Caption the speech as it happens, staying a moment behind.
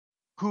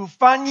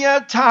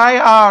Kufanya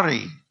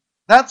Tayari.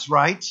 That's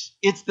right.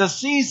 It's the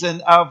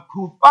season of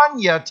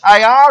Kufanya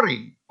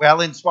Tayari.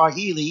 Well, in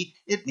Swahili,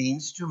 it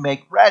means to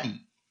make ready.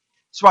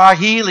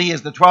 Swahili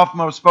is the 12th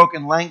most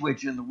spoken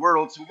language in the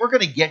world, so we're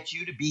going to get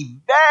you to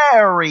be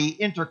very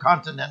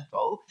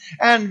intercontinental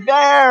and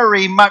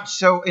very much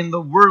so in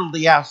the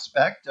worldly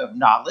aspect of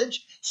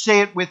knowledge. Say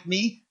it with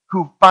me,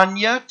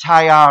 Kufanya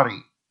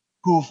Tayari.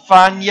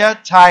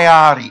 Kufanya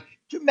Tayari.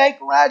 To make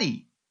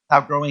ready.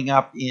 Now, growing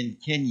up in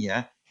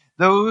Kenya,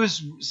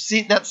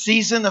 that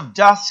season of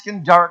dusk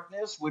and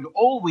darkness would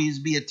always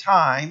be a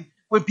time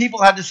when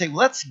people had to say,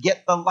 let's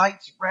get the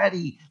lights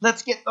ready.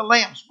 Let's get the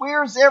lamps.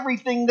 Where's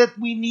everything that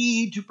we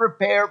need to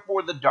prepare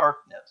for the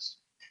darkness?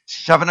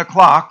 7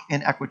 o'clock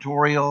in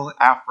equatorial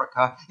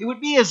Africa, it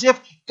would be as if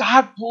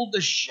God pulled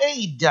the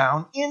shade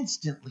down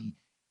instantly.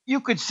 You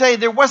could say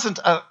there wasn't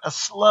a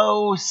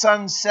slow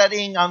sun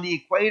setting on the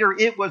equator.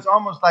 It was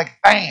almost like,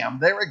 bam,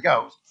 there it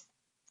goes.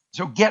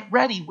 So get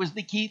ready was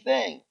the key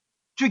thing.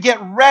 To get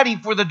ready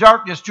for the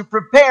darkness, to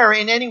prepare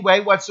in any way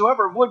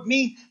whatsoever, would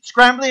mean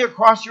scrambling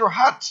across your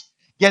hut,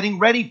 getting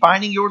ready,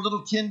 finding your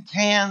little tin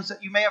cans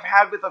that you may have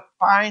had with a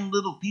fine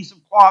little piece of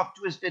cloth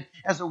twisted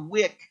as a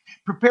wick,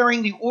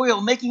 preparing the oil,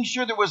 making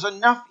sure there was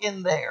enough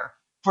in there.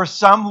 For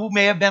some who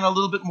may have been a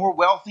little bit more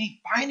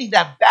wealthy, finding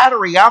that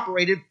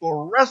battery-operated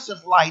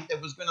fluorescent light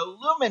that was going to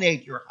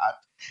illuminate your hut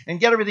and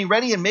get everything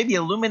ready and maybe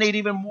illuminate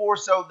even more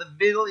so the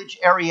village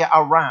area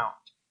around.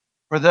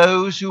 For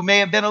those who may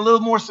have been a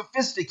little more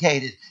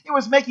sophisticated, it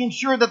was making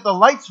sure that the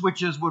light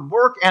switches would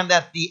work and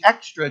that the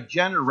extra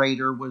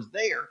generator was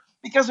there,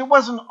 because it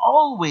wasn't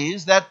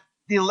always that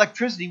the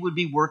electricity would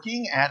be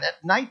working, and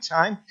at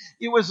nighttime,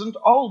 it wasn't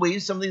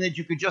always something that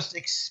you could just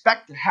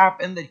expect to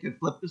happen, that you could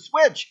flip the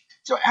switch.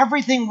 So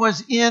everything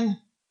was in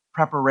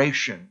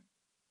preparation.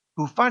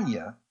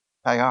 Kufanya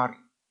tayari.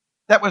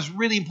 That was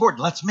really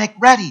important. Let's make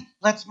ready.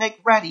 Let's make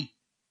ready.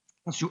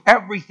 Let's do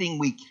everything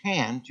we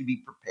can to be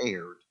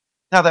prepared.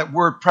 Now, that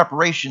word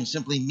preparation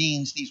simply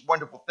means these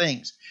wonderful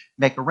things.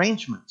 Make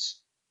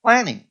arrangements,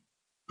 planning,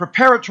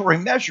 preparatory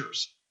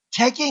measures,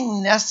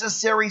 taking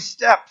necessary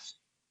steps,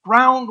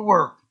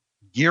 groundwork,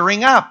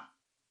 gearing up.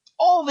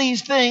 All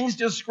these things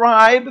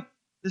describe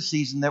the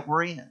season that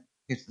we're in.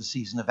 It's the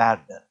season of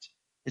Advent.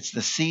 It's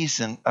the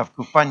season of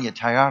Kufanya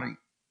Tayari.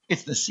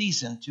 It's the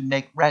season to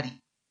make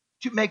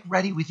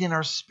ready within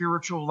our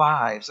spiritual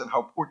lives, and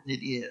how important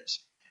it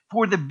is.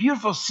 For the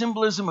beautiful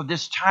symbolism of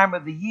this time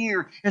of the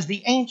year, as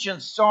the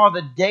ancients saw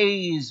the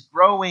days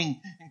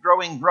growing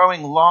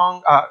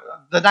long,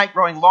 the night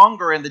growing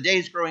longer and the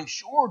days growing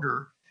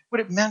shorter, what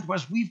it meant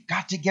was we've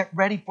got to get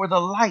ready for the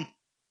light.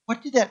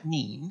 What did that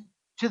mean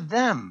to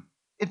them?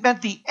 It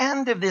meant the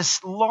end of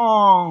this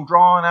long,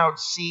 drawn-out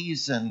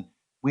season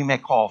we may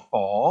call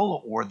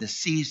fall, or the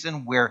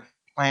season where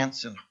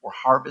plants were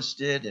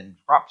harvested and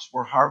crops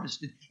were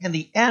harvested, and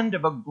the end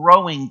of a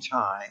growing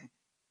time,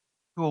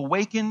 to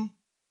awaken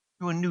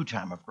to a new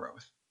time of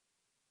growth,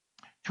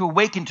 to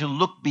awaken to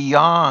look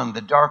beyond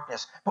the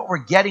darkness. But we're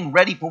getting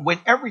ready for when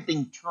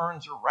everything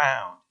turns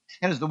around.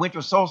 And as the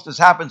winter solstice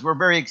happens, we're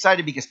very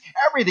excited because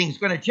everything's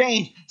going to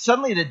change.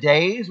 Suddenly the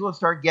days will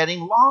start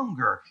getting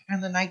longer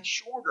and the nights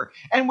shorter.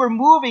 And we're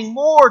moving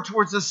more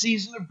towards a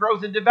season of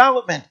growth and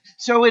development.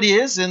 So it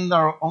is in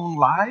our own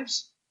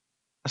lives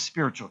a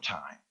spiritual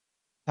time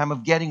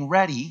of getting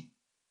ready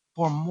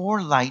for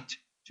more light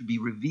to be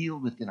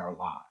revealed within our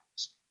lives.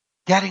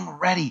 Getting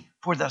ready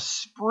for the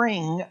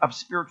spring of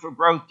spiritual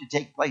growth to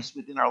take place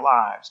within our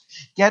lives.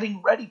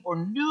 Getting ready for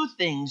new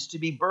things to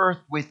be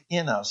birthed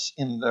within us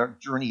in the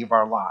journey of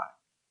our life.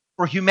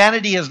 For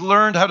humanity has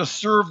learned how to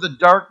serve the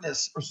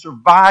darkness, or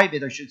survive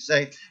it, I should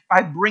say,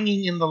 by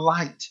bringing in the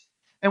light.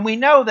 And we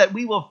know that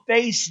we will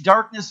face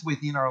darkness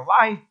within our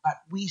life,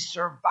 but we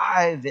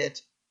survive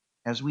it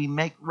as we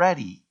make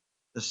ready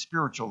the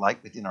spiritual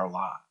light within our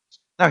lives.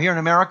 Now, here in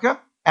America,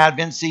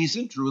 Advent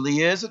season truly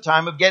is a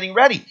time of getting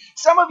ready.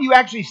 Some of you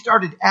actually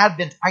started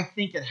Advent, I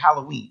think, at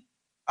Halloween.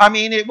 I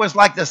mean, it was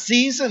like the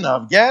season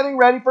of getting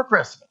ready for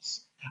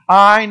Christmas.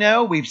 I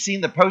know we've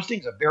seen the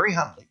postings of very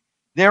humbly.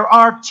 There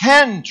are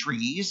 10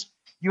 trees.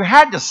 You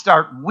had to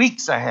start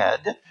weeks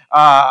ahead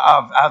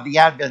of the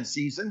Advent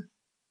season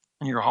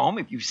in your home.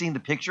 If you've seen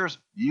the pictures,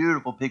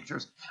 beautiful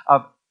pictures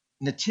of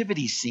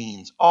nativity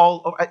scenes.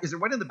 Is there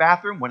one in the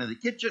bathroom, one in the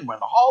kitchen, one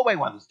in the hallway,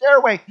 one in the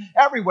stairway?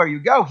 Everywhere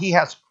you go, he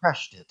has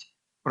crushed it.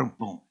 Boom,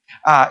 boom.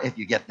 If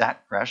you get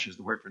that, crush is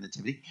the word for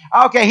nativity.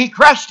 Okay, he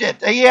crushed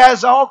it. He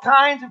has all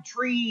kinds of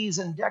trees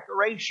and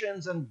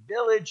decorations and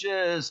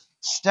villages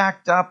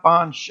stacked up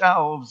on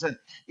shelves. And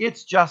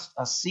it's just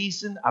a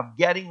season of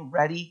getting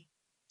ready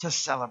to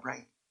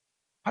celebrate.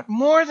 But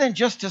more than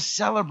just to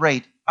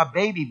celebrate a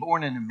baby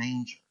born in a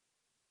manger.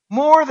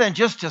 More than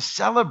just to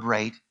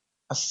celebrate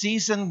a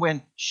season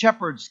when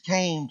shepherds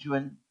came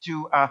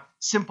to a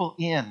simple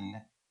inn,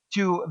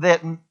 to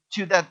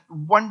that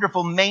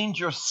wonderful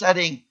manger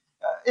setting.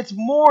 It's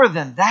more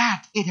than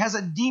that. It has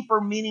a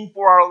deeper meaning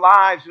for our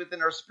lives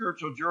within our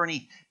spiritual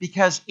journey,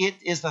 because it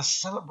is a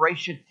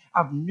celebration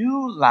of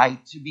new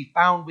light to be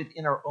found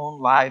within our own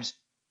lives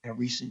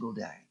every single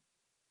day.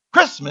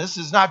 Christmas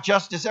is not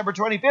just December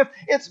 25th.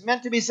 It's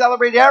meant to be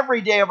celebrated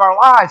every day of our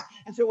lives.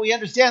 And so we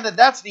understand that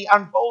that's the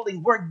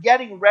unfolding. We're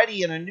getting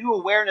ready in a new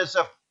awareness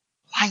of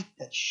light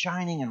that's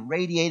shining and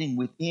radiating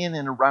within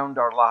and around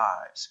our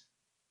lives.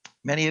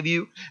 Many of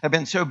you have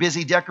been so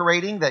busy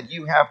decorating that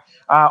you have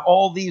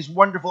all these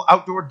wonderful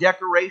outdoor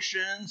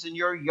decorations in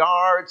your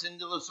yards, and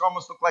it'll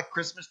almost look like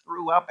Christmas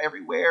threw up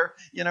everywhere.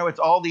 You know, it's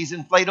all these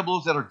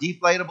inflatables that are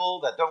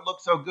deflatable that don't look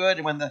so good.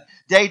 And when the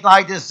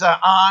daylight is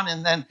on,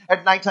 and then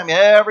at nighttime,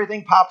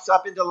 everything pops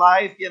up into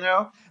life, you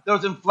know.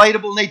 Those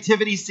inflatable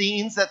nativity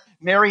scenes that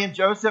Mary and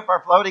Joseph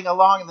are floating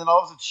along, and then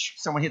all of a sudden,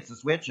 someone hits the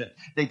switch and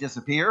they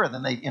disappear, and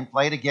then they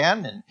inflate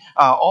again. And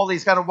all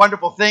these kind of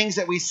wonderful things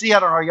that we see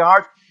out in our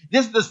yards.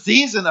 This is the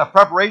season of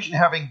preparation,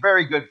 having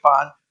very good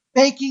fun.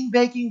 Baking,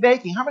 baking,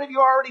 baking. How many of you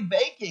are already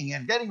baking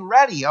and getting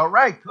ready? All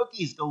right,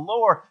 cookies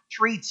galore,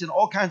 treats, and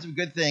all kinds of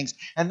good things.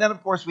 And then,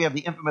 of course, we have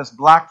the infamous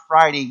Black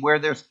Friday, where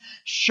there's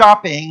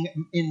shopping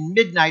in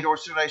midnight, or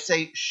should I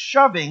say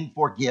shoving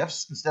for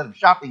gifts instead of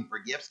shopping for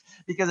gifts,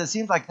 because it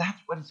seems like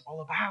that's what it's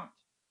all about.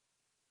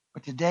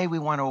 But today we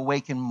want to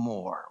awaken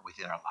more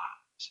within our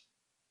lives,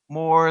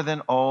 more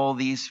than all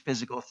these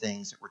physical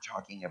things that we're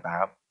talking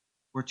about.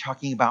 We're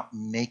talking about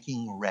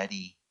making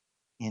ready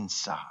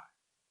inside.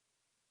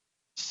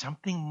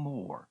 Something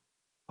more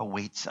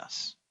awaits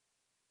us.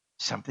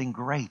 Something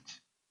great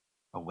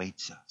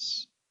awaits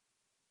us.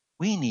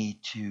 We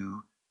need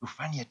to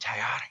ufanya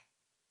tayari,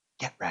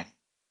 get ready.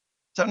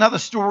 So now the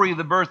story of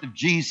the birth of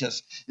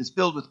Jesus is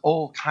filled with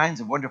all kinds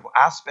of wonderful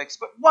aspects,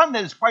 but one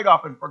that is quite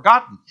often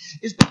forgotten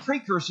is the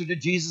precursor to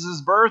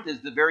Jesus' birth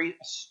is the very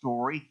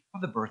story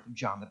of the birth of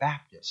John the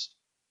Baptist.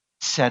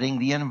 Setting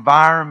the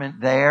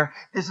environment there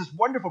is this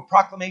wonderful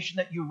proclamation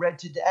that you read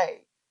today.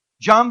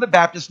 John the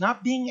Baptist,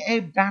 not being a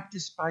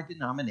Baptist by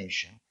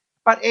denomination,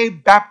 but a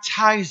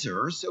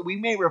baptizer, so we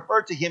may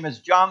refer to him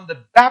as John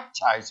the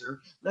Baptizer,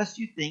 lest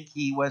you think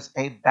he was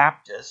a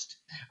Baptist.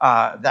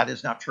 That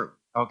is not true,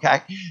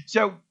 okay?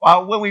 So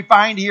when we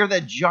find here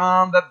that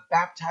John the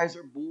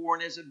Baptizer,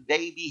 born as a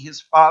baby, his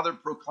father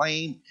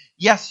proclaimed,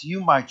 "Yes, you,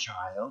 my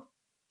child,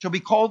 shall be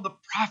called the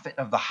prophet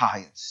of the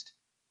highest.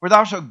 For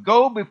thou shalt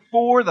go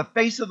before the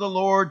face of the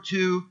Lord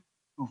to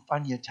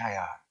ufanya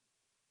tayari,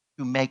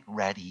 to make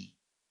ready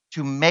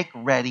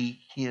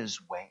his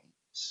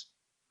ways."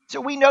 So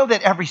we know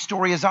that every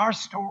story is our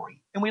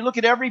story. And we look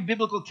at every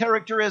biblical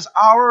character as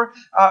our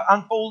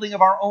unfolding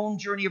of our own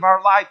journey of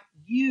our life.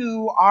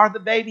 You are the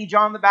baby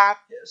John the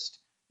Baptist.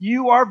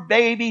 You are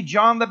baby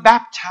John the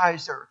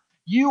Baptizer.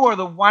 You are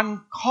the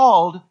one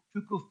called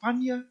to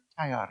ufanya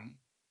tayari,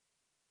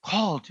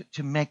 called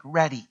to make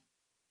ready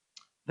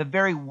the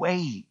very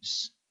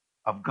ways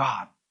of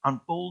God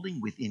unfolding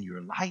within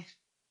your life,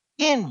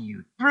 in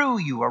you, through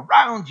you,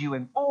 around you,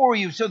 and for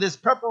you. So this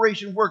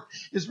preparation work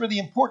is really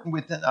important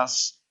within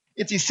us.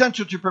 It's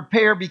essential to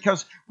prepare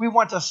because we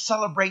want to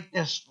celebrate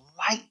this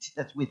light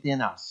that's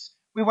within us.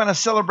 We want to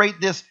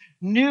celebrate this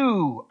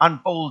new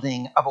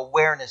unfolding of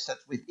awareness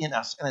that's within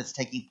us and it's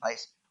taking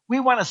place. We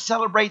want to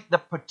celebrate the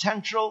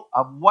potential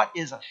of what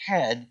is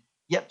ahead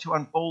yet to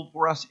unfold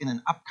for us in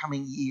an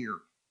upcoming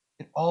year.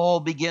 It all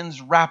begins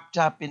wrapped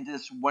up in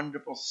this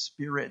wonderful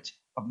spirit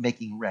of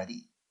making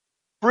ready.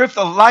 For if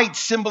the light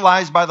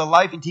symbolized by the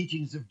life and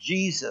teachings of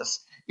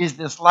Jesus is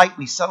this light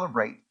we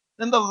celebrate,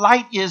 then the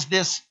light is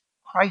this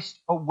Christ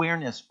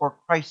awareness or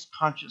Christ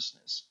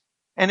consciousness.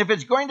 And if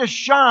it's going to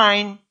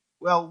shine,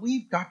 well,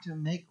 we've got to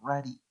make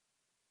ready.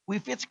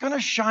 If it's going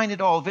to shine at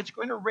all, if it's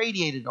going to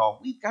radiate at all,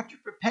 we've got to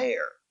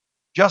prepare.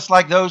 Just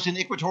like those in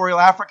equatorial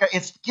Africa,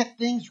 it's get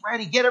things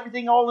ready, get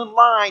everything all in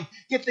line,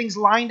 get things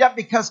lined up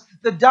because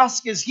the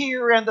dusk is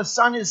here and the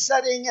sun is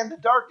setting and the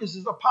darkness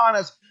is upon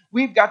us.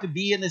 We've got to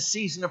be in this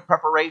season of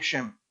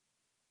preparation.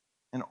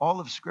 And all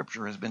of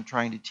Scripture has been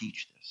trying to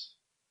teach this.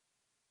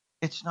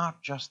 It's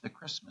not just the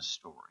Christmas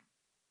story.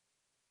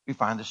 We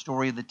find the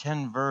story of the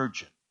 10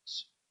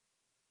 virgins.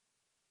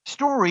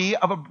 Story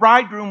of a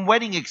bridegroom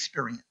wedding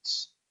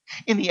experience.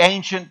 In the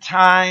ancient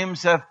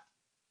times of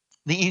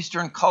the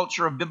Eastern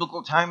culture of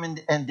biblical time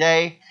and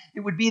day,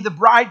 it would be the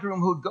bridegroom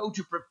who would go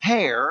to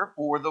prepare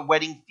for the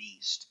wedding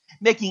feast,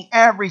 making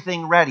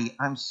everything ready.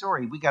 I'm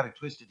sorry, we got it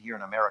twisted here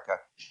in America.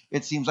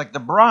 It seems like the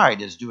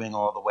bride is doing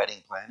all the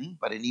wedding planning,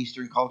 but in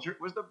Eastern culture, it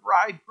was the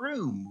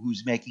bridegroom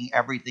who's making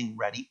everything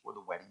ready for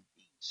the wedding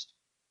feast.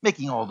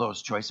 Making all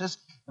those choices.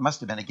 There must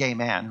have been a gay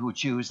man who would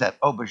choose that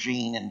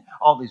aubergine and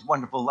all these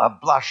wonderful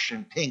blush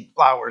and pink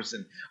flowers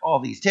and all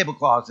these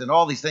tablecloths and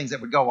all these things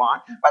that would go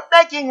on, but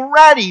making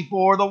ready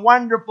for the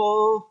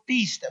wonderful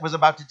feast that was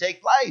about to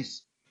take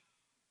place.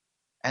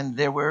 And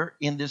there were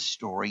in this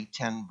story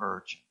 10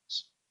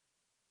 virgins.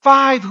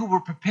 5 who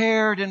were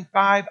prepared and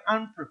 5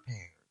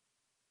 unprepared.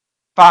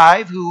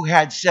 5 who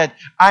had said,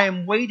 I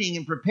am waiting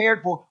and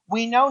prepared for,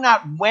 we know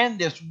not when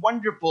this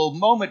wonderful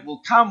moment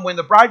will come when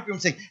the bridegroom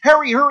say,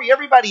 hurry, hurry,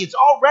 everybody, it's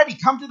all ready,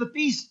 come to the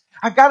feast.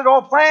 I've got it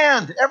all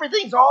planned.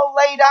 Everything's all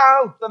laid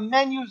out. The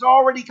menu's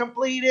already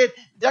completed.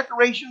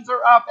 Decorations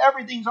are up.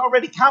 Everything's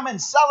already come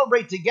and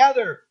celebrate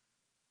together.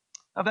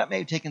 Now that may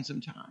have taken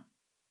some time.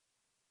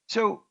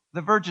 So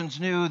The virgins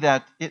knew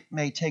that it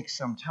may take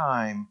some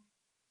time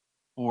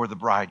for the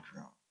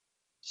bridegroom.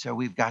 So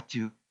we've got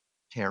to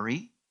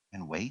tarry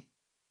and wait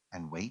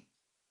and wait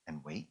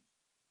and wait.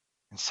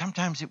 And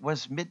sometimes it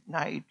was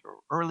midnight or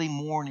early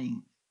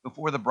morning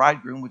before the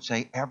bridegroom would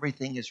say,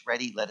 everything is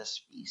ready, let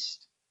us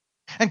feast.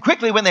 And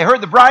quickly, when they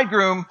heard the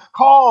bridegroom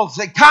call,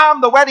 say,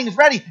 come, the wedding is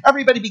ready,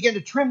 everybody began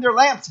to trim their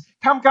lamps.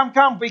 Come, come,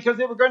 come, because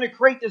they were going to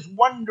create this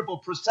wonderful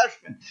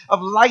procession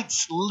of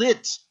lights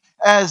lit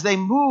as they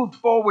moved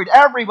forward,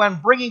 everyone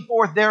bringing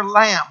forth their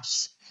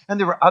lamps. And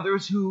there were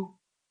others who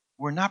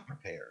were not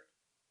prepared.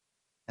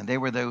 And they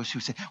were those who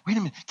said, wait a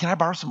minute, can I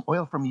borrow some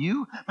oil from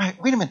you?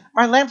 Wait a minute,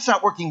 my lamp's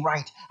not working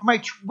right.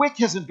 My wick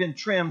hasn't been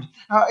trimmed.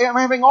 I'm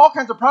having all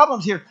kinds of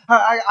problems here.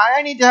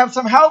 I need to have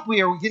some help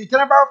here. Can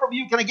I borrow from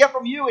you? Can I get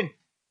from you? And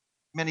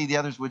many of the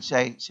others would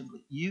say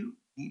simply, you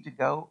need to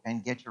go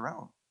and get your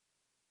own.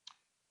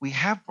 We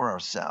have for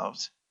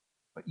ourselves,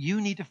 but you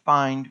need to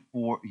find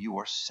for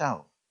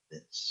yourself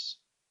this.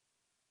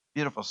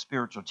 Beautiful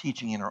spiritual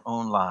teaching in our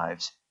own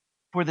lives.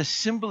 For the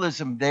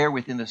symbolism there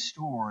within the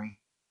story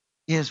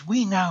is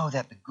we know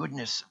that the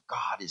goodness of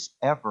God is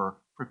ever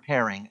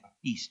preparing a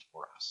feast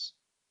for us.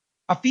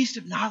 A feast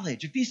of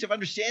knowledge, a feast of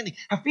understanding,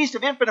 a feast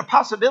of infinite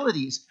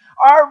possibilities.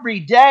 Every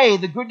day,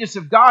 the goodness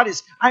of God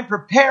is, I'm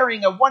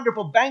preparing a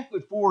wonderful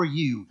banquet for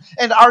you.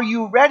 And are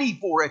you ready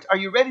for it? Are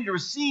you ready to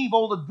receive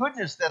all the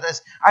goodness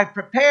that I've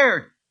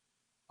prepared?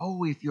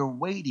 Oh, if you're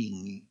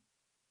waiting,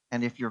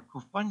 and if you're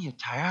kufanya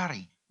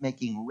tayari,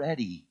 making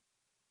ready,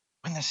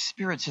 when the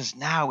Spirit says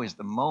now is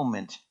the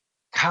moment,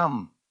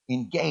 come,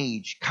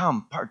 engage,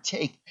 come,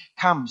 partake,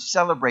 come,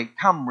 celebrate,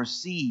 come,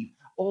 receive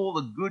all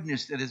the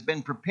goodness that has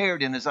been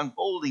prepared and is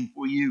unfolding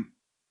for you.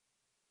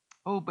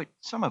 Oh, but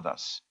some of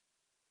us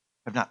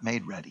have not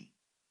made ready,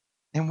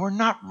 and we're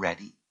not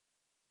ready.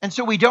 And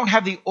so we don't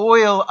have the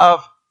oil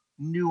of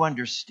new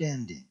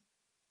understanding.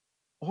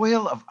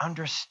 Oil of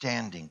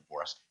understanding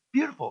for us.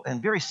 Beautiful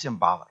and very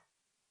symbolic.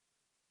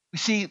 We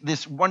see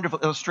this wonderful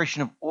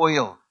illustration of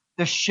oil.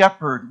 The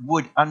shepherd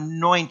would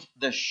anoint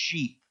the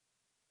sheep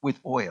with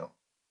oil.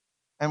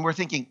 And we're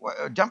thinking,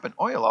 dumping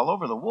oil all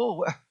over the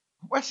wool.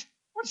 What's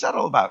that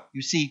all about?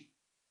 You see,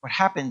 what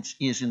happens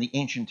is in the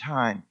ancient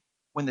time,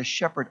 when the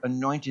shepherd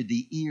anointed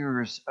the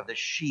ears of the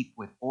sheep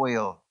with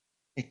oil,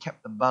 it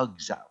kept the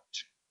bugs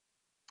out.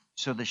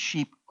 So the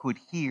sheep could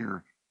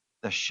hear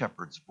the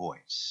shepherd's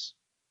voice.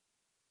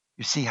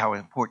 You see how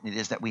important it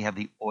is that we have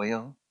the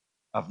oil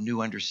of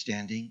new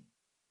understanding,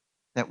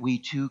 that we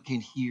too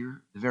can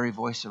hear the very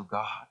voice of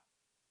God.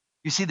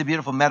 You see the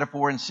beautiful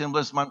metaphor and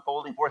symbolism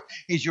unfolding forth.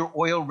 Is your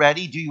oil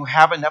ready? Do you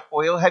have enough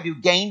oil? Have you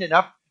gained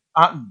enough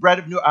bread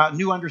of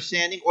new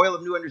understanding, oil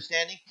of new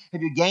understanding?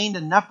 Have you gained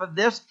enough of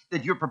this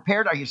that you're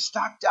prepared? Are you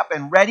stocked up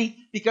and ready?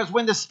 Because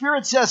when the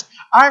Spirit says,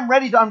 I'm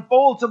ready to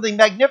unfold something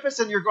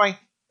magnificent, you're going,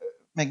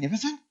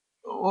 magnificent?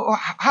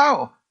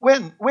 How?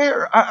 When?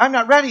 Where? I'm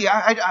not ready.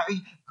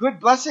 Good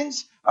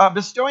blessings,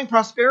 bestowing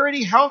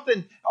prosperity, health,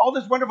 and all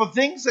these wonderful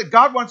things that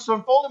God wants to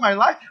unfold in my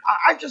life.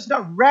 I'm just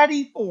not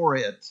ready for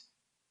it.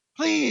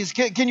 Please,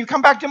 can you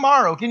come back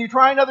tomorrow? Can you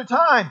try another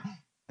time?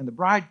 And the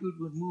bridegroom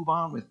would move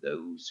on with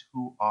those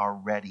who are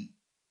ready,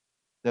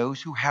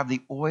 those who have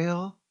the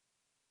oil,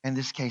 in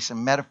this case, a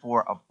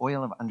metaphor of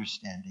oil of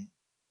understanding,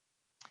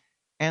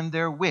 and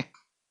their wick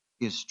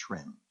is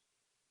trimmed.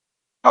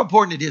 How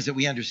important it is that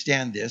we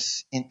understand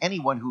this in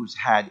anyone who's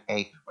had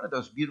one of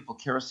those beautiful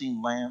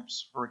kerosene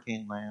lamps,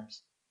 hurricane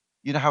lamps.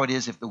 You know how it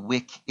is if the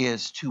wick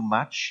is too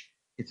much?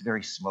 It's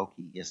very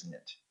smoky, isn't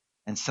it?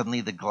 And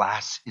suddenly the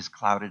glass is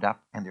clouded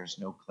up and there's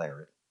no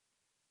clarity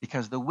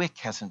because the wick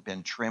hasn't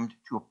been trimmed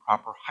to a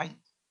proper height.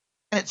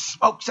 And it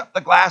smokes up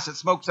the glass, it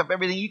smokes up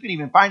everything. You can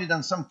even find it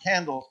on some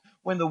candles.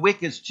 When the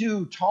wick is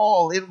too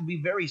tall, it will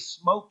be very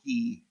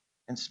smoky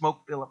and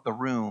smoke fill up the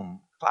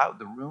room, cloud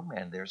the room,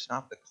 and there's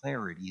not the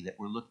clarity that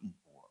we're looking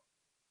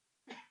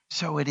for.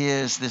 So it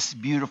is, this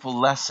beautiful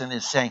lesson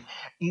is saying,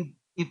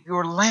 if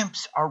your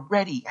lamps are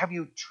ready, have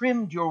you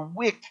trimmed your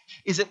wick?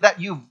 Is it that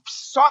you've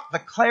sought the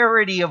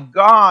clarity of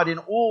God in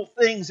all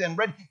things and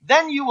ready?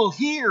 Then you will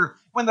hear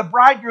when the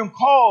bridegroom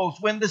calls,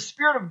 when the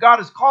Spirit of God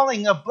is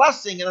calling a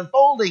blessing and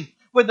unfolding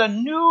with the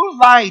new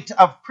light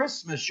of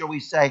Christmas, shall we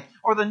say,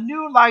 or the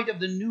new light of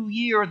the new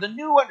year, the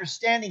new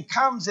understanding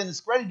comes and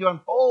is ready to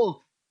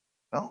unfold.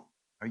 Well,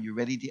 are you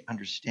ready to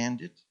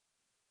understand it?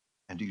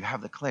 And do you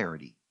have the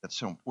clarity that's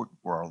so important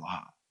for our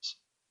lives?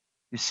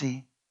 You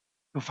see,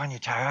 kufanya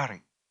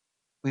tayari.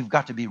 We've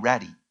got to be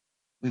ready.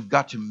 We've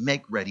got to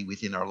make ready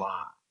within our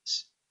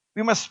lives.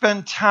 We must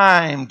spend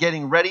time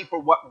getting ready for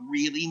what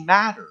really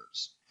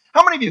matters.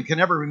 How many of you can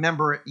ever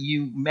remember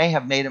you may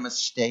have made a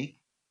mistake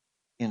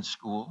in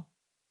school?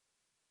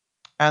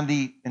 And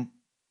the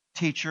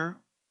teacher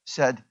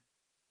said,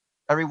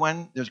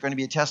 everyone, there's going to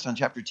be a test on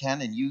chapter 10,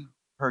 and you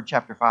heard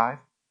chapter 5.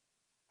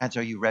 And so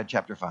you read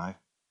chapter 5,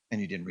 and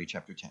you didn't read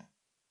chapter 10.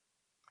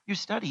 You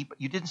study, but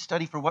you didn't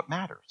study for what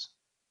matters.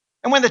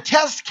 And when the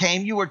test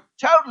came, you were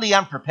totally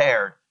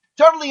unprepared,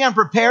 totally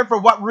unprepared for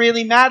what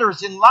really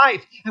matters in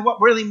life and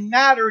what really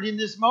mattered in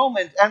this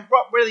moment and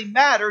what really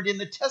mattered in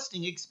the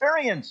testing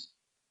experience.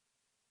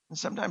 And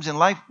sometimes in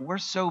life, we're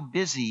so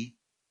busy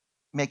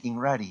making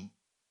ready,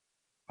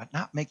 but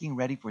not making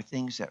ready for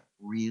things that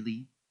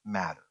really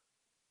matter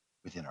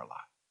within our life.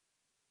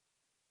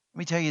 Let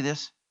me tell you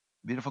this,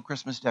 beautiful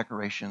Christmas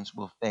decorations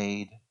will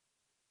fade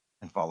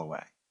and fall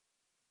away.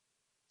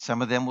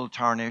 Some of them will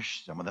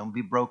tarnish, some of them will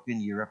be broken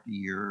year after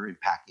year in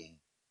packing.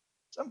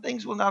 Some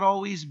things will not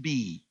always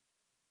be.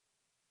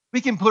 We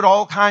can put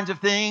all kinds of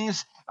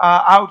things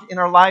out in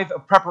our life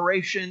of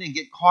preparation and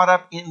get caught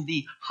up in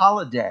the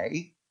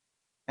holiday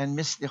and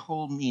miss the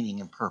whole meaning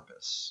and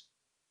purpose.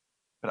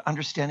 But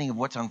understanding of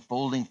what's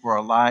unfolding for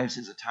our lives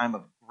is a time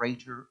of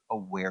greater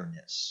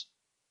awareness.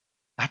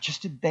 Not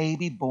just a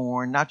baby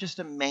born, not just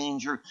a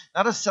manger,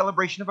 not a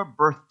celebration of a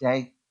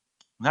birthday,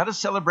 not a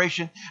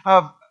celebration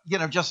of,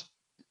 just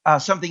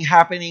something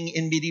happening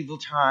in medieval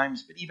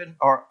times, but even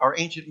our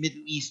ancient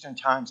Middle Eastern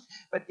times.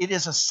 But it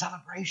is a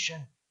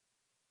celebration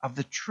of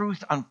the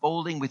truth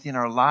unfolding within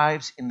our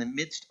lives in the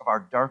midst of our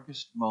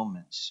darkest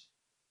moments.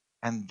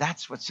 And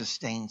that's what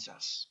sustains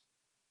us.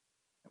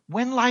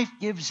 When life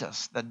gives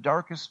us the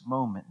darkest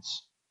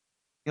moments,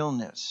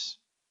 illness,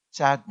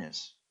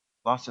 sadness,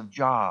 loss of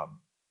job,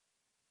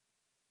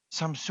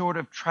 some sort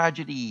of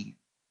tragedy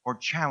or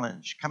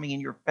challenge coming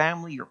in your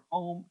family, your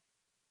home,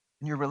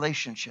 and your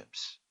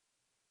relationships,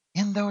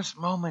 in those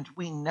moments,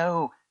 we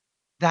know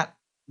that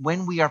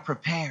when we are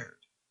prepared,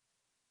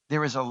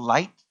 there is a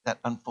light that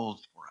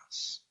unfolds for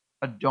us,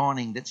 a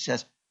dawning that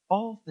says,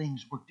 all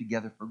things work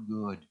together for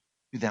good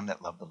to them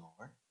that love the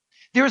Lord.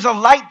 There is a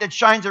light that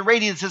shines a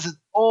radiance that says,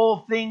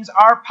 all things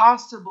are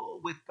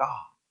possible with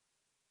God.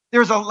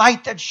 There's a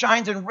light that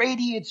shines and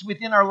radiates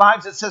within our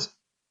lives that says,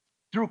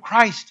 through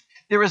Christ,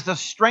 there is the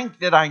strength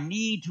that I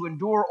need to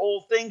endure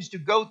all things, to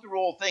go through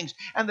all things.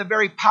 And the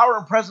very power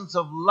and presence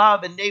of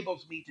love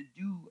enables me to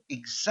do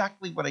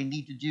exactly what I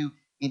need to do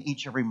in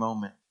each every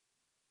moment.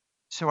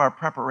 So our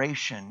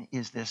preparation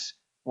is this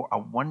for a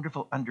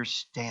wonderful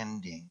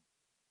understanding.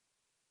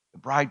 The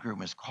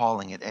bridegroom is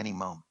calling at any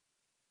moment.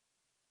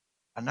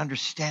 An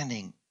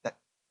understanding that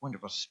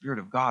wonderful Spirit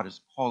of God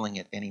is calling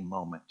at any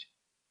moment.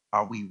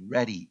 Are we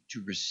ready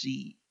to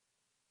receive?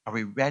 Are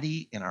we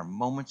ready in our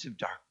moments of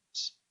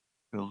darkness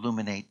to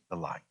illuminate the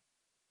light?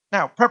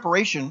 Now,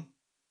 preparation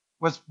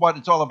was what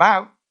it's all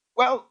about.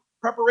 Well,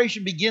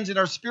 preparation begins in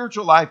our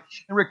spiritual life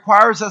and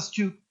requires us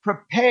to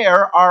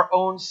prepare our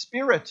own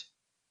spirit,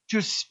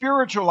 to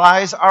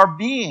spiritualize our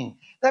being.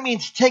 That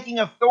means taking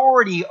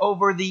authority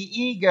over the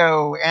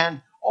ego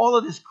and all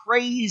of this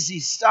crazy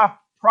stuff,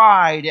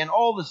 pride, and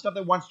all the stuff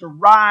that wants to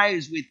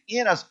rise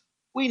within us.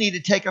 We need to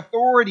take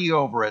authority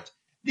over it.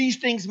 These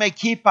things may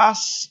keep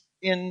us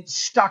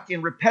stuck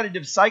in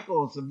repetitive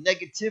cycles of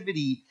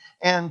negativity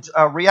and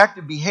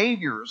reactive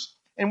behaviors.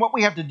 And what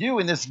we have to do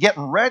in this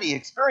getting ready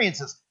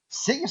experience is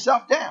sit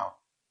yourself down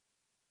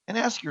and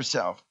ask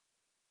yourself,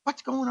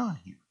 what's going on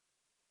here?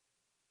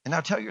 And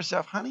now tell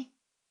yourself, honey,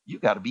 you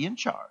got to be in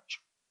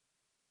charge.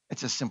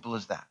 It's as simple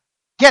as that.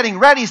 Getting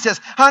ready says,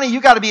 honey,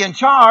 you got to be in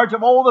charge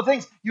of all the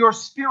things. Your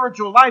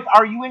spiritual life,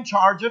 are you in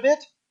charge of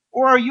it?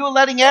 Or are you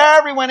letting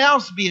everyone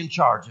else be in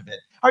charge of it?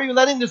 Are you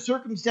letting the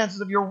circumstances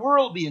of your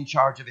world be in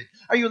charge of it?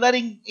 Are you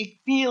letting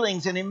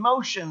feelings and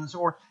emotions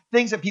or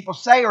things that people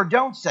say or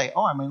don't say?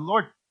 Oh, I mean,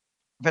 Lord,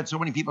 I've had so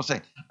many people say,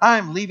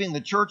 I'm leaving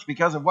the church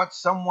because of what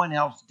someone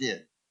else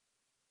did.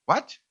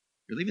 What?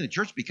 You're leaving the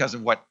church because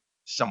of what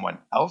someone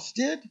else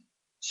did?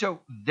 So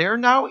they're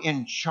now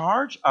in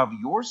charge of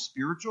your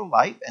spiritual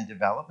life and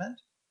development?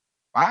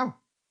 Wow,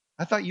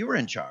 I thought you were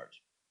in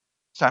charge.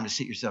 It's time to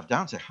sit yourself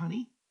down and say,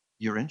 honey,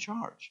 you're in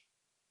charge.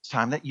 It's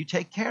time that you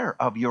take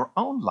care of your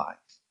own life.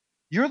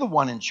 You're the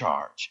one in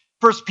charge.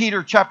 1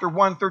 Peter chapter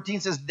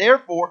 1:13 says,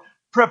 therefore,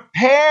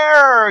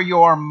 prepare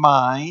your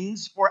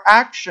minds for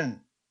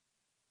action.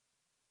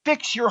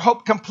 Fix your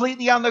hope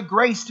completely on the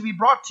grace to be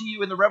brought to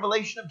you in the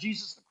revelation of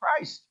Jesus the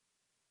Christ.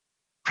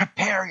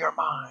 Prepare your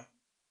mind.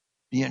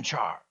 Be in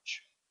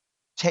charge.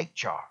 Take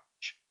charge.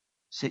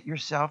 Sit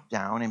yourself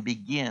down and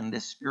begin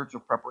this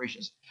spiritual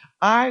preparation.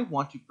 I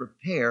want to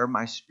prepare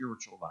my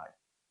spiritual life.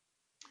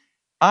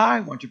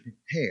 I want to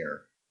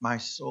prepare my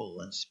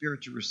soul and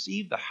spirit to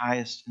receive the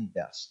highest and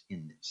best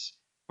in this.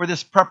 For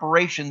this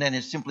preparation then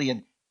is simply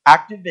an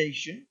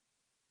activation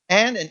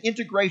and an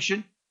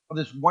integration of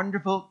this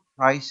wonderful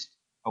Christ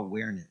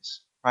awareness,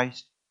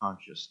 Christ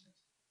consciousness.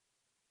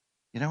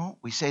 You know,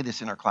 we say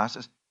this in our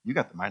classes. You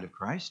got the mind of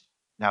Christ?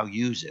 Now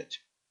use it.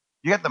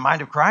 You got the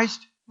mind of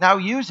Christ? Now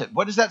use it.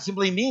 What does that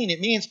simply mean? It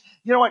means,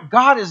 you know what?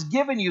 God has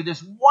given you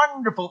this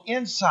wonderful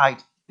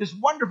insight, this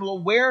wonderful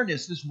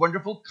awareness, this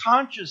wonderful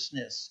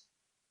consciousness.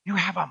 You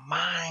have a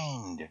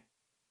mind.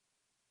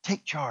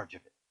 Take charge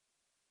of it.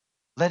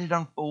 Let it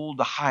unfold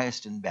the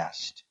highest and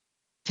best.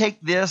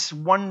 Take this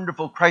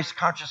wonderful Christ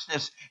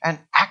consciousness and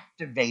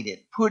activate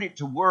it. Put it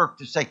to work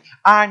to say,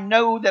 I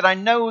know that I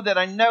know that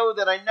I know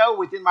that I know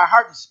within my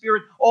heart and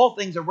spirit, all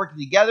things are working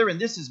together, and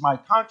this is my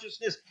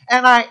consciousness,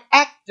 and I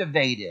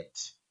activate it.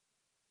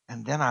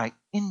 and then I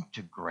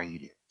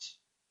integrate it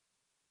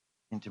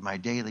into my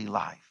daily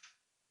life.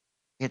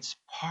 It's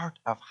part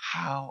of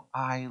how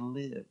I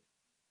live.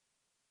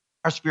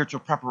 Our spiritual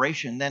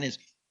preparation then is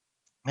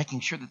making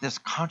sure that this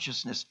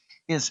consciousness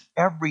is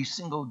every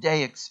single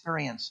day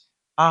experience.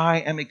 I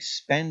am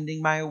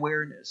expanding my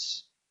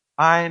awareness.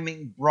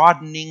 I'm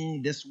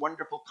broadening this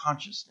wonderful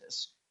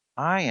consciousness.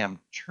 I am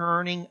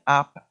turning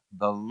up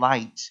the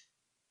light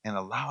and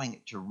allowing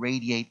it to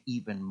radiate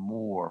even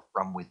more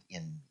from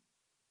within me.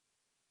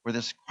 Where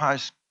this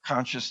Christ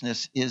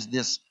consciousness is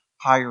this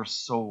higher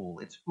soul.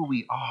 It's who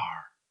we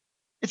are.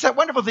 It's that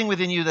wonderful thing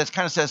within you that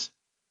kind of says,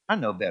 I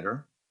know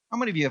better. How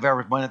many of you have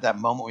ever been at that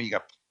moment where you go,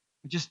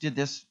 I just did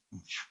this?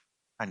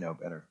 I know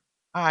better.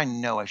 I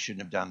know I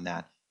shouldn't have done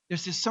that.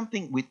 There's just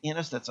something within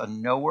us that's a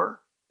knower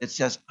that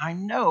says, I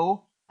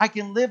know I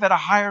can live at a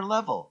higher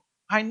level.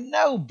 I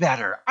know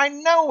better. I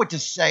know what to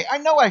say. I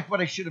know what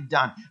I should have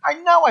done. I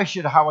know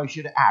how I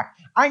should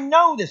act. I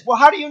know this. Well,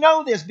 how do you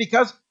know this?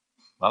 Because,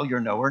 well, your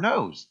knower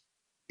knows.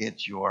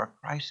 It's your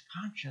Christ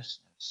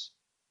consciousness.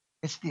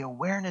 It's the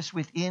awareness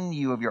within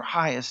you of your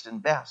highest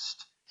and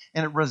best.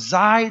 And it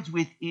resides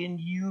within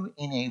you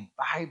in a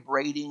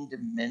vibrating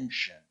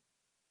dimension.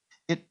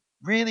 It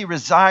really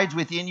resides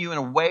within you in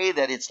a way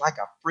that it's like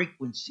a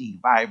frequency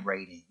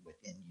vibrating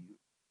within you.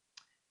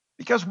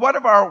 Because one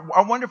of our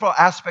wonderful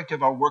aspect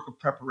of our work of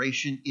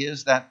preparation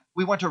is that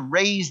we want to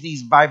raise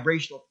these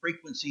vibrational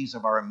frequencies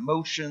of our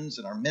emotions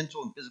and our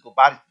mental and physical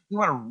bodies. We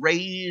want to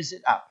raise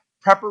it up.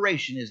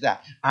 Preparation is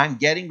that. I'm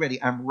getting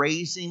ready. I'm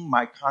raising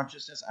my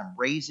consciousness. I'm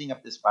raising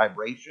up this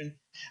vibration.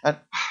 And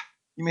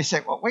you may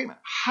say, well, wait a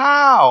minute.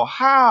 How?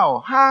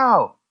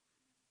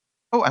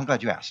 Oh, I'm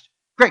glad you asked.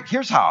 Great.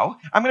 Here's how.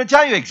 I'm going to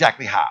tell you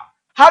exactly how.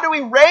 How do we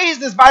raise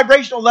this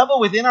vibrational level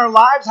within our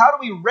lives? How do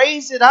we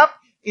raise it up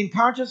in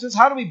consciousness?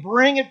 How do we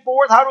bring it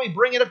forth? How do we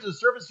bring it up to the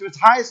surface to its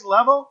highest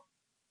level?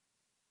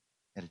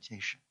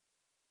 Meditation.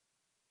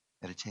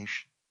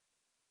 Meditation.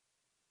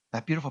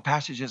 That beautiful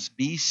passage is,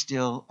 be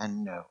still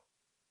and know.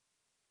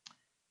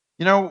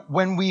 You know,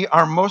 when we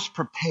are most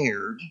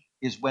prepared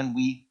is when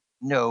we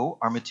know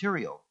our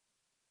material.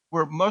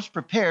 We're most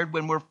prepared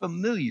when we're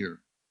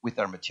familiar with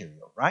our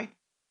material, right?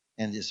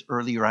 And as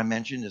earlier I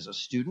mentioned, as a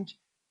student,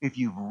 if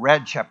you've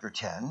read chapter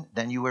 10,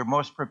 then you were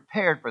most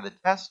prepared for the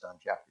test on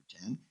chapter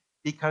 10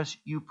 because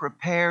you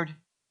prepared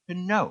to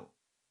know.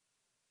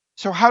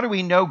 So how do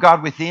we know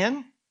God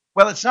within?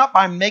 Well, it's not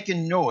by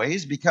making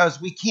noise,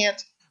 because we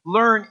can't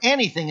learn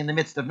anything in the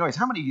midst of noise.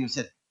 How many of you have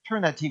said,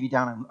 turn that TV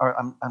down, or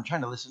I'm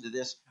trying to listen to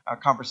this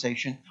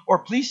conversation, or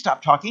please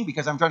stop talking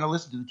because I'm trying to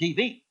listen to the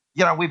TV?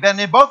 You know, we've been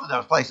in both of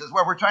those places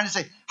where we're trying to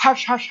say,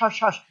 hush, hush,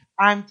 hush, hush.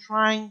 I'm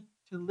trying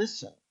to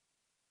listen.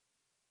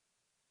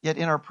 Yet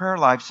in our prayer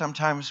life,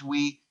 sometimes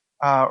we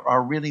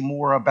are really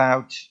more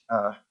about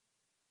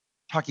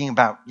talking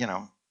at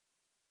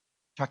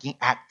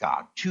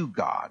God, to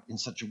God in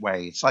such a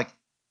way. It's like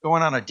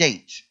going on a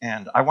date,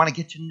 and I want to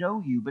get to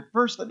know you, but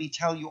first let me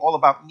tell you all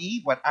about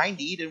me, what I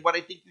need, and what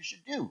I think you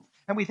should do.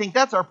 And we think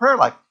that's our prayer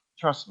life.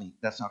 Trust me,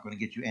 that's not going to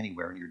get you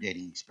anywhere in your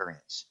dating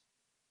experience.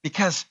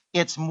 Because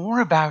it's more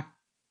about,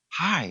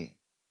 hi,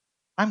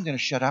 I'm going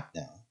to shut up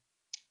now,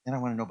 and I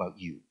want to know about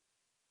you.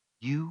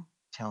 You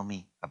tell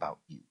me about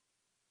you.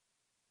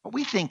 But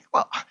we think,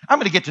 well, I'm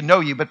going to get to know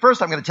you, but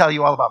first I'm going to tell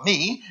you all about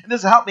me. And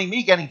this is helping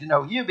me getting to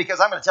know you because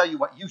I'm going to tell you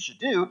what you should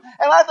do.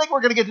 And I think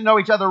we're going to get to know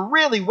each other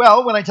really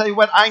well when I tell you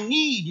what I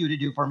need you to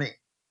do for me.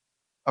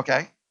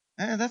 Okay?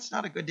 And that's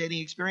not a good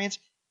dating experience.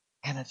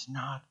 And it's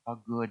not a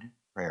good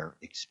prayer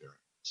experience.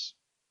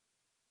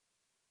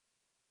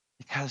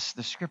 Because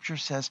the scripture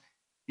says,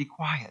 be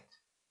quiet.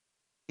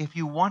 If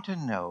you want to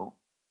know,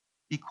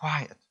 be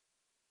quiet.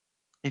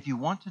 If you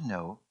want to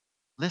know,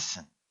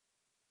 listen.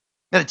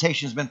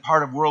 Meditation has been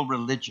part of world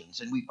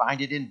religions, and we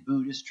find it in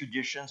Buddhist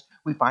traditions.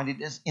 We find it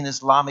in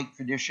Islamic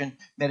tradition.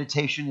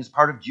 Meditation is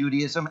part of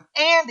Judaism,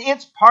 and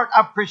it's part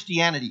of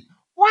Christianity.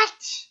 What?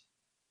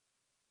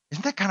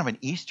 Isn't that kind of an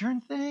Eastern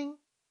thing?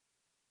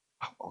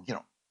 Oh,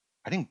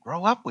 I didn't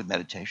grow up with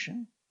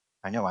meditation.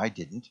 I know I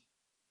didn't.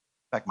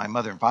 In fact, my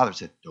mother and father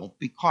said, don't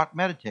be caught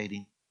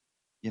meditating.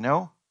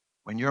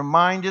 When your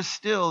mind is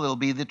still, it'll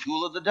be the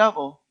tool of the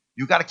devil.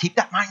 You got to keep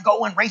that mind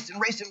going,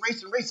 racing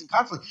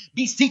constantly.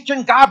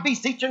 Beseeching God.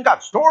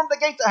 Storm the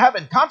gates of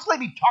heaven.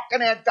 Constantly be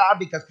talking at God,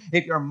 because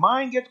if your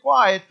mind gets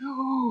quiet,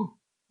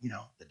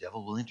 the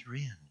devil will enter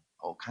in.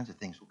 All kinds of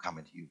things will come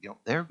into you.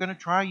 They're going to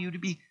try you to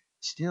be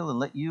still and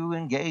let you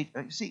engage.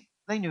 See,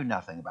 they knew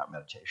nothing about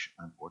meditation,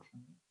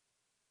 unfortunately.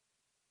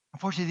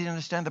 Unfortunately, they didn't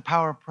understand the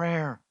power of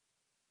prayer.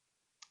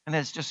 And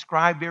it's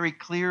described very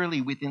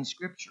clearly within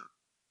Scripture.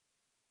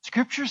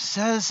 Scripture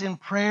says in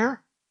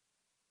prayer,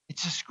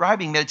 it's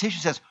describing,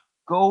 meditation says,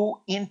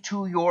 go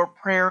into your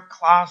prayer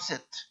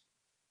closet.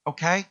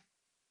 Okay?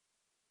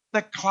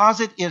 The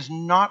closet is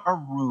not a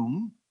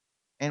room.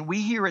 And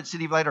we here at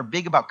City of Light are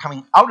big about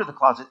coming out of the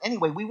closet.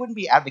 Anyway, we wouldn't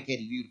be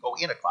advocating for you to go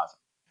in a closet.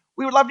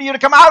 We would love for you to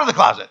come out of the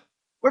closet.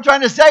 We're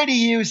trying to say to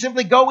you,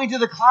 simply go into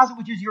the closet,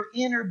 which is your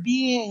inner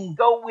being.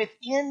 Go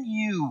within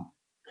you.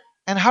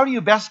 And how do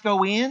you best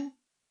go in?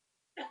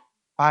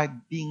 by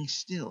being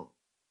still.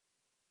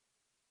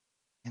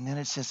 And then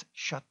it says,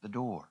 shut the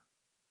door.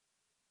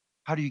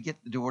 How do you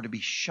get the door to be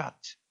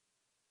shut?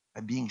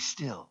 By being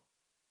still.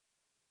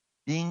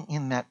 Being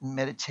in that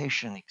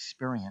meditation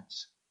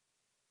experience.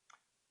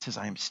 It says,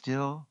 I am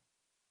still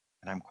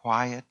and I'm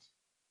quiet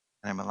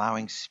and I'm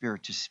allowing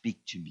Spirit to speak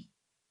to me.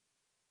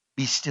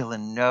 Be still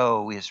and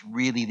know is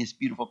really this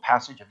beautiful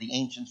passage of the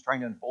ancients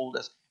trying to unfold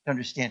us to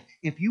understand.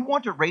 If you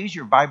want to raise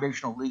your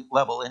vibrational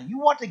level and you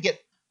want to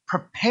get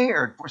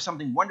prepared for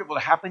something wonderful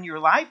to happen in your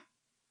life,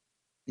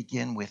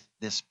 begin with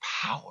this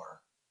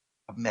power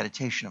of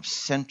meditation, of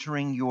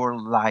centering your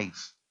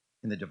life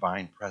in the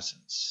divine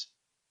presence.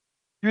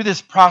 Through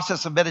this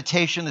process of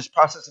meditation, this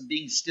process of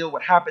being still,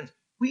 what happens?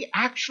 We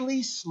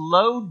actually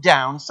slow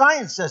down.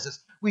 Science says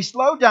this. We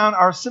slow down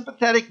our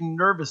sympathetic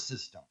nervous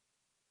system.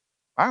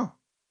 Wow.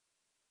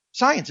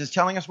 Science is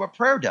telling us what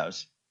prayer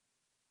does.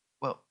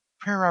 Well,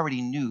 prayer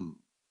already knew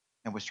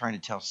and was trying to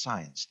tell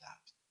science that.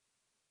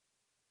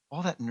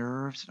 All that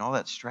nerves and all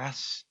that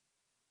stress,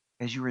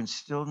 as you're in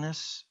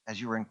stillness, as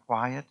you're in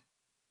quiet,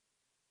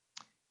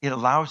 it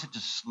allows it to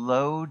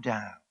slow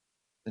down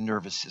the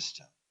nervous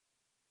system.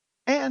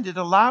 And it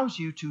allows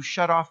you to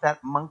shut off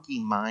that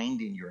monkey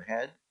mind in your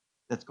head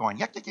that's going,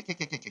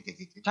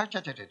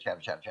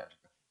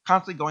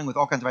 constantly going with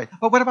all kinds of ideas.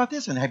 Oh, what about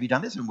this? And have you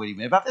done this? And what do you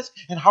mean about this?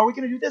 And how are we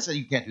going to do this? And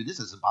you can't do this.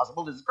 This is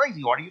impossible. This is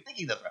crazy. What are you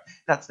thinking?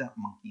 That's that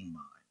monkey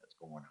mind that's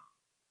going on.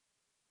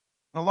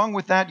 And along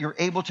with that, you're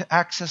able to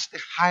access the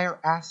higher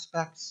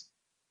aspects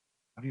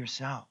of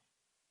yourself,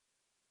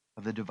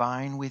 of the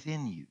divine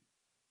within you.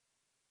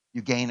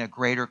 You gain a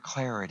greater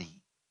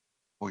clarity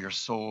for your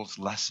soul's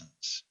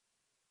lessons.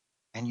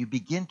 And you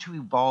begin to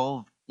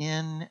evolve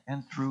in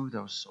and through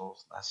those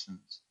soul's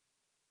lessons.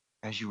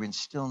 As you in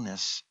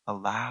stillness,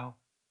 allow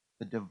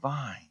the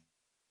divine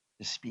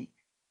to speak.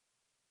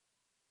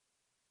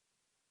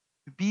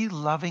 To be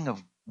loving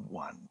of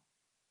one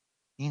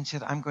means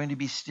that I'm going to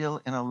be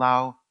still and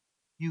allow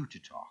you to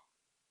talk.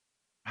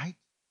 Right?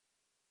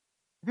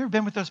 Have you ever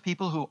been with those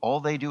people who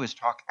all they do is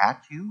talk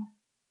at you?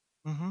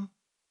 Mm-hmm.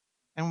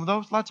 And with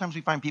those, a lot of times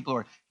we find people who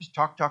are just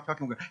talk,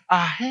 and we go,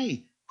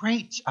 hey,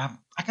 great, I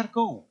gotta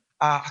go.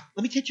 Let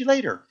me catch you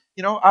later.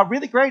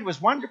 Really great, it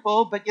was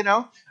wonderful, but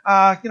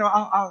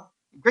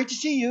great to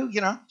see you.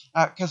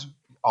 Because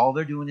all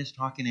they're doing is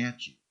talking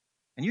at you,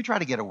 and you try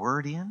to get a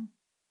word in,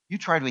 you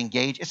try to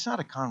engage. It's not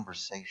a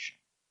conversation;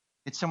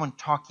 it's someone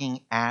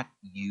talking at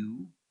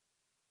you.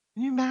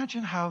 Can you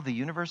imagine how the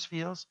universe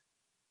feels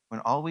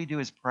when all we do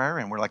is prayer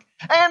and we're like,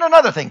 and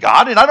another thing,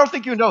 God, and I don't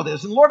think you know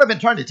this, and Lord, I've been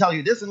trying to tell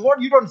you this, and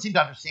Lord, you don't seem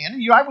to understand,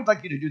 and I would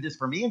like you to do this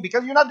for me, and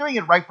because you're not doing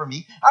it right for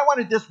me, I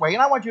want it this way,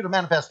 and I want you to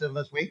manifest it in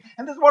this way,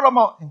 and this is what I'm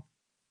all... And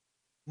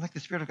like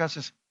the Spirit of God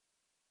says,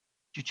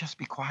 would you just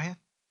be quiet?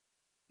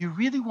 You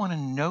really want to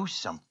know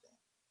something.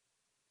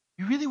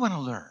 You really want to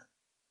learn.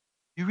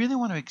 You really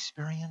want to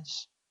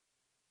experience.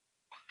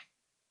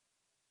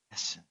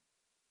 Listen,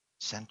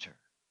 center.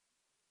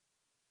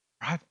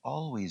 I've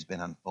always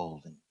been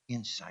unfolding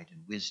insight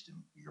and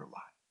wisdom for your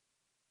life.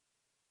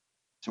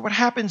 So what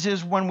happens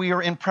is when we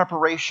are in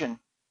preparation,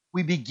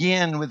 we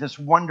begin with this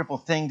wonderful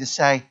thing to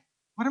say,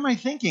 what am I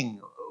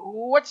thinking?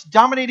 What's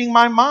dominating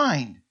my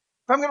mind?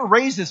 If I'm going to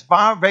raise this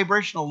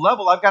vibrational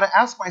level, I've got to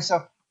ask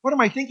myself, what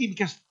am I thinking?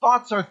 Because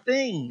thoughts are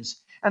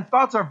things, and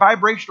thoughts are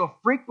vibrational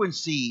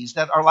frequencies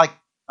that are like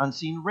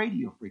unseen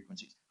radio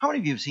frequencies. How many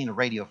of you have seen a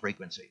radio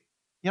frequency?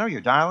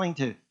 You're dialing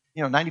to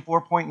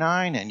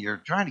 94.9, and you're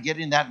trying to get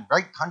in that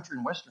great country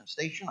and western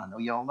station. I know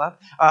you all love,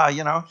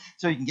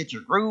 so you can get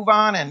your groove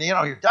on, and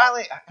you're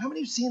dialing. How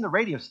many have seen the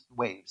radio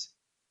waves?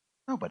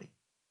 Nobody.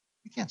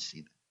 We can't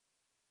see them,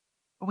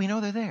 but we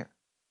know they're there.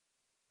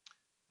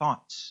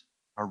 Thoughts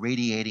are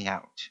radiating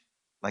out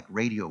like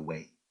radio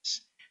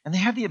waves, and they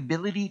have the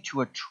ability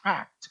to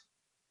attract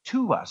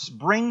to us,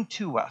 bring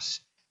to us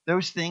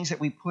those things that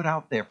we put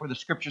out there. For the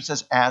Scripture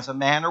says, as a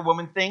man or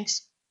woman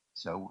thinks,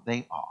 so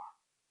they are.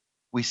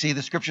 We see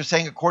the Scripture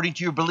saying, according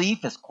to your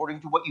belief,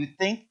 according to what you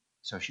think,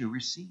 so shall you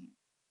receive.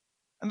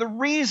 And the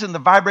reason the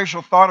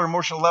vibrational thought or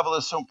emotional level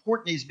is so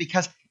important is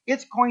because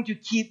it's going to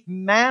keep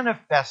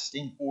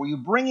manifesting for you,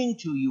 bringing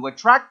to you,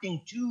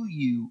 attracting to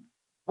you.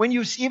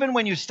 Even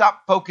when you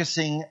stop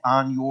focusing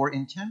on your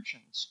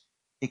intentions,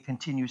 it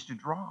continues to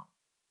draw.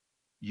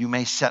 You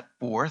may set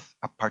forth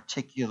a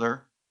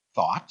particular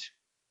thought,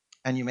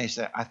 and you may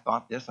say, I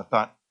thought this. I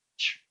thought,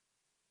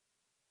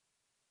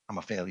 I'm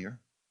a failure.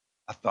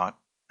 I thought,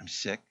 I'm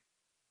sick.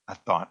 I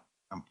thought,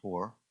 I'm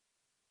poor.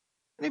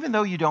 And even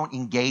though you don't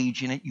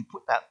engage in it, you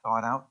put that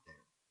thought out there.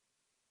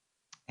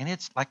 And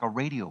it's like a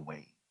radio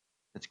wave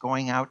that's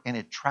going out, and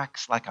it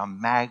tracks like a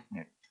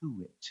magnet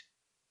to it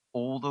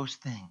all those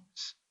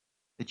things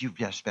that you've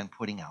just been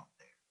putting out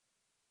there.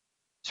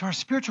 So our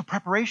spiritual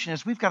preparation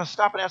is we've got to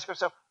stop and ask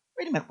ourselves,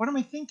 wait a minute, what am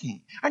I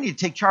thinking? I need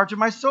to take charge of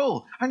my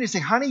soul. I need to say,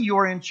 honey,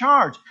 you're in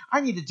charge.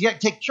 I need to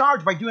take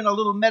charge by doing a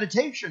little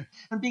meditation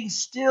and being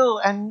still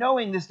and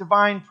knowing this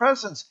divine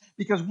presence.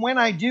 Because when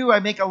I do, I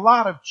make a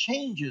lot of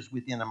changes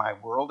within my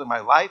world and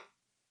my life,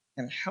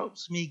 and it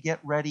helps me get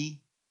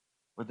ready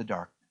for the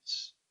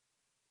darkness.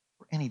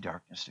 for any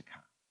darkness to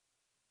come.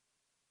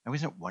 Now,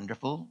 isn't it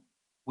wonderful?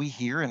 We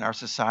here in our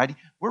society,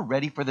 we're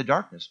ready for the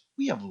darkness.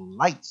 We have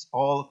lights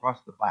all across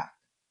the black.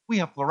 We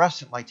have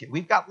fluorescent lights here.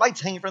 We've got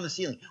lights hanging from the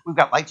ceiling. We've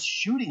got lights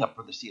shooting up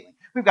from the ceiling.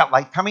 We've got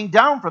light coming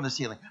down from the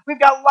ceiling. We've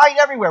got light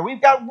everywhere.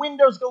 We've got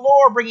windows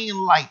galore bringing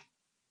in light.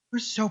 We're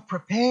so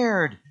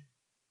prepared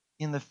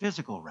in the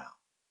physical realm.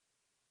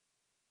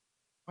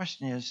 The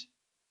question is,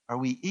 are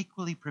we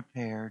equally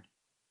prepared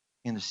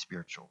in the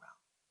spiritual realm?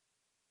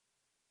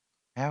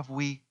 Have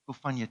we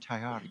kufanya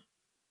tayari?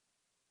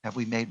 Have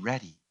we made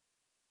ready?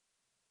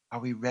 Are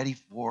we ready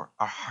for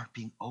our heart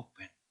being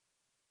open?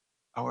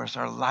 Or is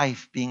our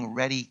life being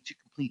ready to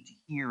complete, to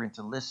hear and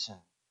to listen?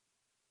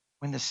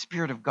 When the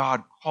Spirit of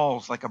God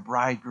calls like a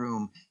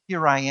bridegroom,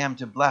 here I am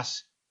to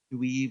bless, do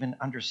we even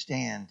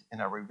understand?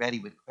 And are we ready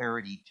with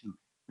clarity to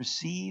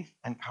receive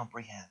and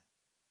comprehend?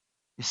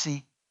 You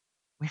see,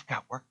 we've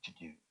got work to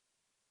do.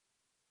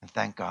 And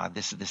thank God,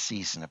 this is the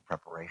season of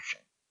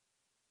preparation.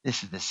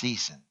 This is the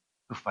season,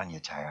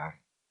 kufanya tayari.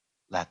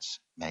 Let's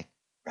make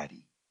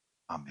ready.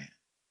 Amen.